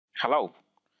Hello,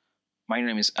 my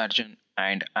name is Arjun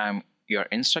and I'm your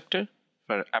instructor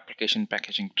for application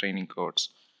packaging training course.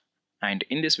 And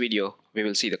in this video, we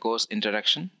will see the course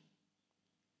introduction.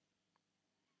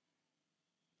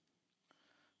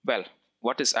 Well,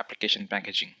 what is application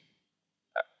packaging?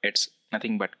 It's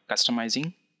nothing but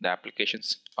customizing the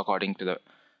applications according to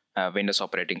the Windows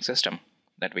operating system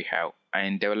that we have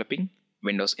and developing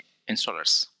Windows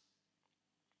installers.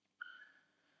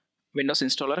 Windows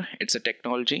installer, it's a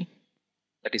technology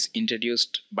that is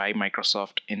introduced by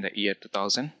Microsoft in the year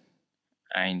 2000,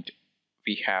 and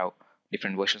we have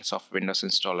different versions of Windows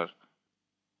installer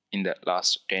in the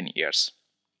last 10 years.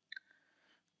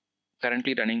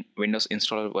 Currently running Windows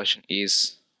installer version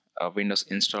is Windows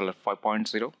installer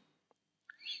 5.0.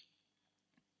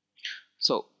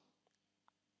 So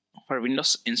for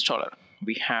Windows installer,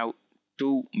 we have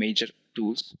two major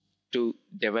tools to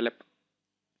develop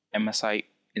MSI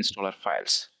installer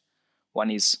files. One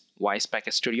is Wise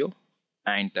Package Studio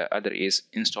and the other is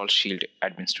Install Shield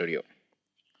Admin Studio.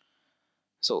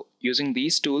 So using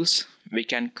these tools, we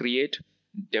can create,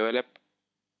 develop,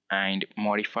 and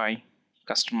modify,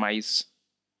 customize,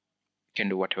 can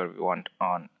do whatever we want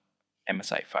on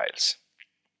MSI files.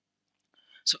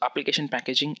 So application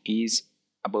packaging is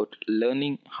about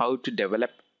learning how to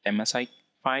develop MSI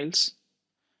files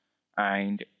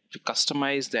and to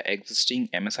customize the existing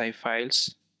MSI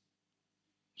files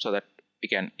so that we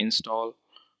can install,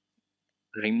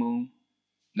 remove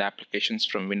the applications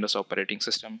from Windows operating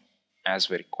system as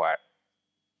we require.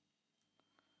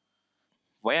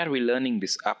 Why are we learning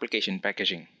this application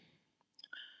packaging?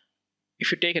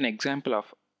 If you take an example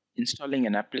of installing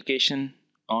an application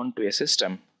onto a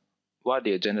system, what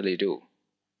do you generally do?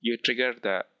 You trigger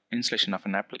the installation of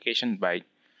an application by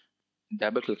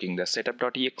double clicking the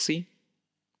setup.exe.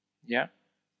 Yeah.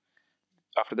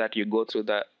 After that, you go through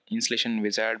the installation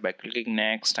wizard by clicking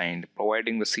next and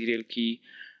providing the serial key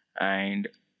and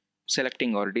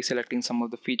selecting or deselecting some of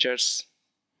the features,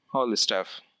 all this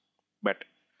stuff. But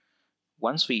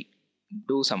once we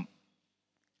do some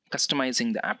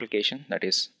customizing the application, that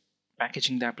is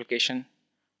packaging the application,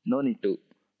 no need to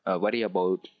worry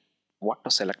about what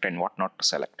to select and what not to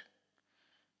select.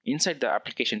 Inside the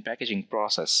application packaging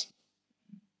process,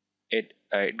 it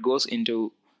goes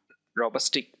into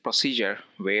robust procedure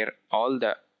where all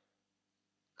the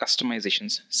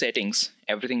customizations, settings,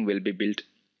 everything will be built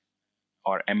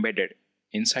or embedded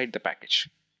inside the package.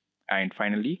 And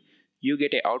finally, you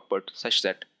get an output such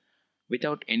that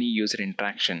without any user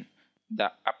interaction,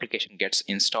 the application gets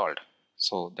installed.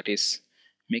 So that is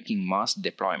making mass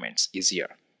deployments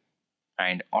easier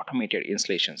and automated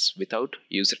installations without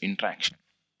user interaction.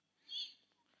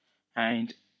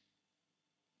 And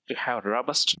to have a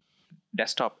robust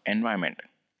desktop environment,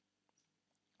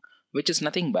 which is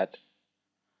nothing but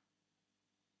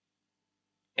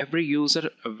every user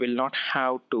will not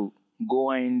have to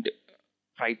go and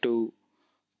try to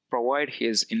provide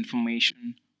his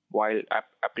information while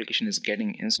application is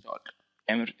getting installed.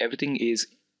 Everything is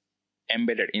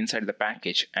embedded inside the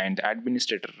package and the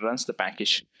administrator runs the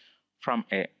package from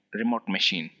a remote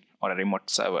machine or a remote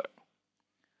server,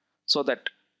 so that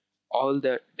all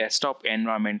the desktop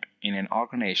environment in an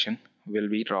organization will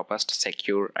be robust,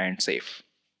 secure, and safe.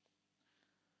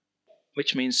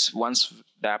 Which means once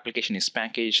the application is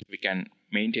packaged, we can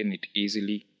maintain it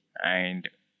easily, and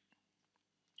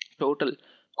total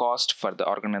cost for the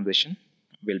organization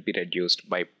will be reduced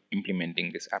by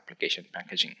implementing this application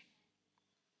packaging.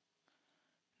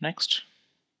 Next,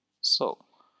 so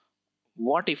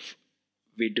what if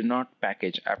we do not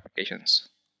package applications?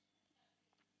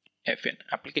 If an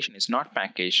application is not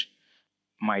packaged,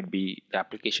 might be the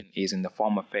application is in the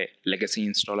form of a legacy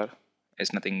installer.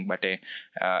 It's nothing but a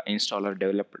installer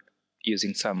developed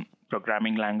using some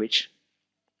programming language.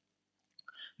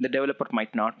 The developer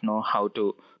might not know how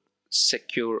to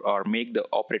secure or make the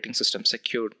operating system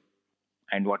secured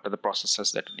and what are the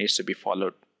processes that needs to be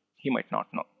followed. He might not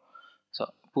know. So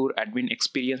poor admin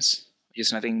experience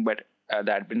is nothing but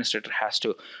the administrator has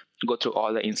to go through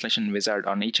all the installation wizard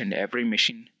on each and every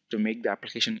machine to make the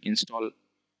application install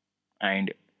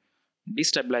and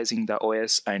destabilizing the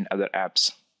OS and other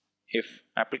apps. If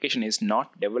application is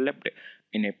not developed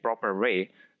in a proper way,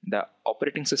 the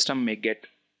operating system may get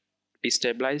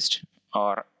destabilized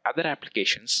or other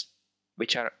applications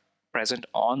which are present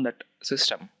on that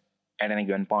system at any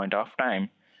given point of time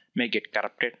may get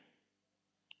corrupted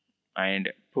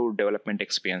and poor development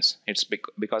experience. It's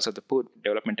because of the poor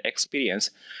development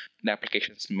experience, the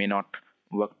applications may not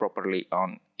work properly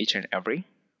on each and every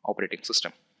operating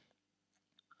system.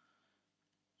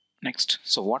 Next,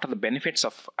 so what are the benefits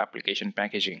of application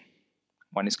packaging?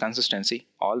 One is consistency.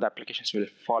 All the applications will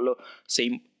follow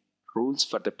same rules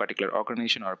for the particular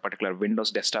organization or particular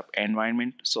Windows desktop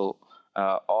environment. So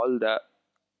all the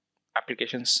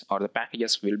applications or the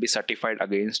packages will be certified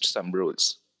against some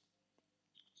rules.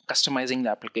 Customizing the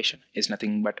application is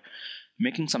nothing but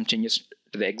making some changes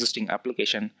to the existing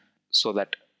application so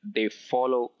that they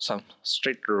follow some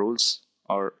strict rules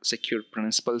or secure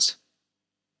principles.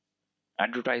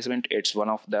 Advertisement, it's one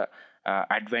of the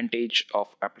advantage of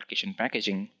application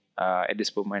packaging. At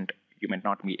this moment you might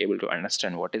not be able to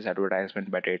understand what is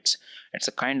advertisement, but it's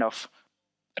a kind of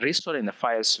restore in the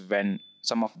files when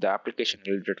some of the application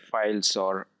related files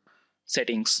or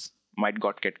settings might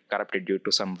get corrupted due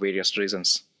to some various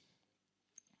reasons.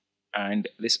 And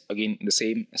this again the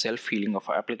same self-healing of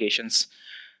applications.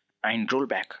 And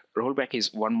rollback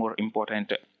is one more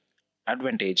important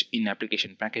advantage in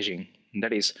application packaging.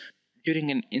 That is,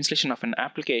 during an installation of an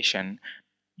application,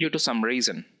 due to some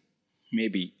reason,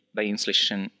 maybe the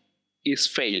installation is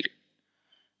failed,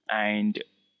 and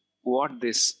what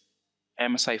this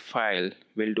MSI file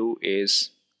will do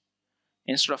is,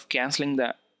 instead of canceling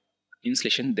the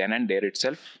installation then and there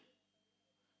itself,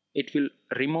 it will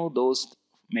remove those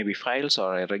maybe files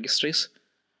or registries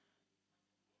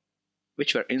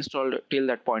which were installed till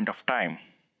that point of time,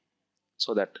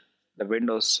 so that the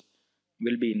Windows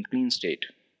will be in clean state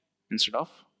instead of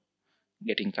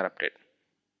getting corrupted.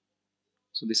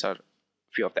 So these are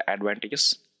few of the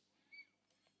advantages.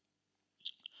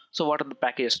 So what are the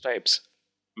package types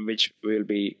which will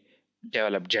be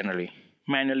developed generally?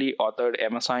 Manually authored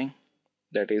MSI,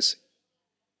 that is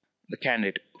the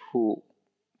candidate who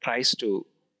tries to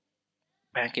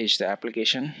package the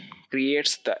application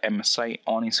creates the MSI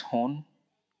on his own.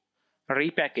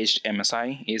 Repackaged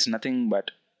MSI is nothing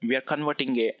but we are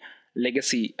converting a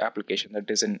legacy application,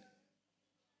 that is an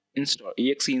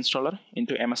exe installer,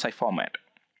 into MSI format.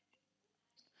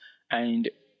 And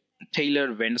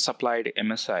tailored vendor supplied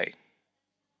MSI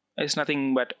is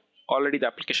nothing but already the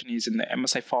application is in the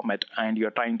MSI format and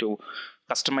you're trying to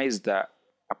customize the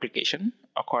application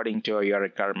according to your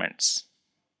requirements.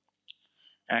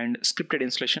 And scripted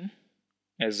installation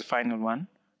is the final one,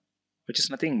 which is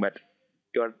nothing but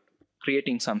you're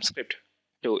creating some script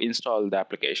to install the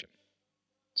application.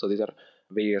 So these are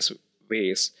various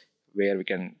ways where we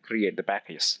can create the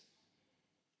packages.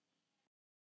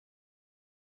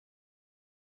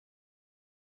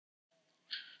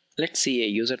 Let's see a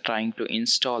user trying to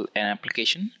install an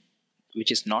application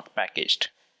which is not packaged.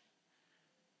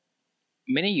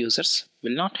 Many users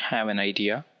will not have an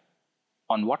idea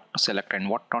on what to select and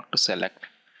what not to select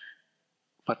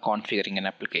for configuring an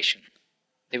application.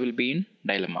 They will be in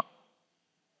dilemma.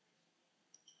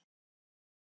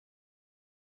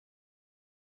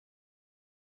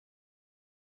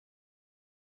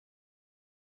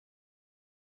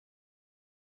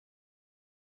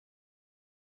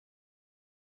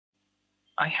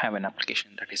 I have an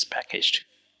application that is packaged,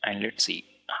 and let's see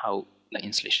how the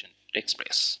installation takes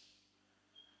place.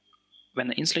 When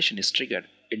the installation is triggered,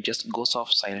 it just goes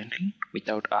off silently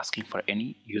without asking for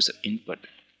any user input.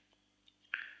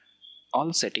 All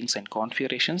the settings and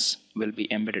configurations will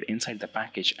be embedded inside the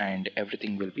package and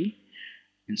everything will be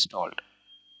installed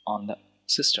on the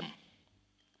system.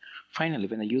 Finally,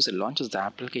 when the user launches the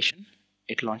application,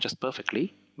 it launches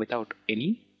perfectly without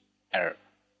any error.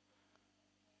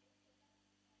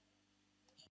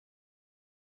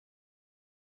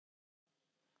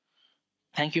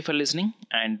 Thank you for listening,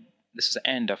 and this is the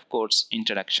end of course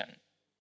introduction.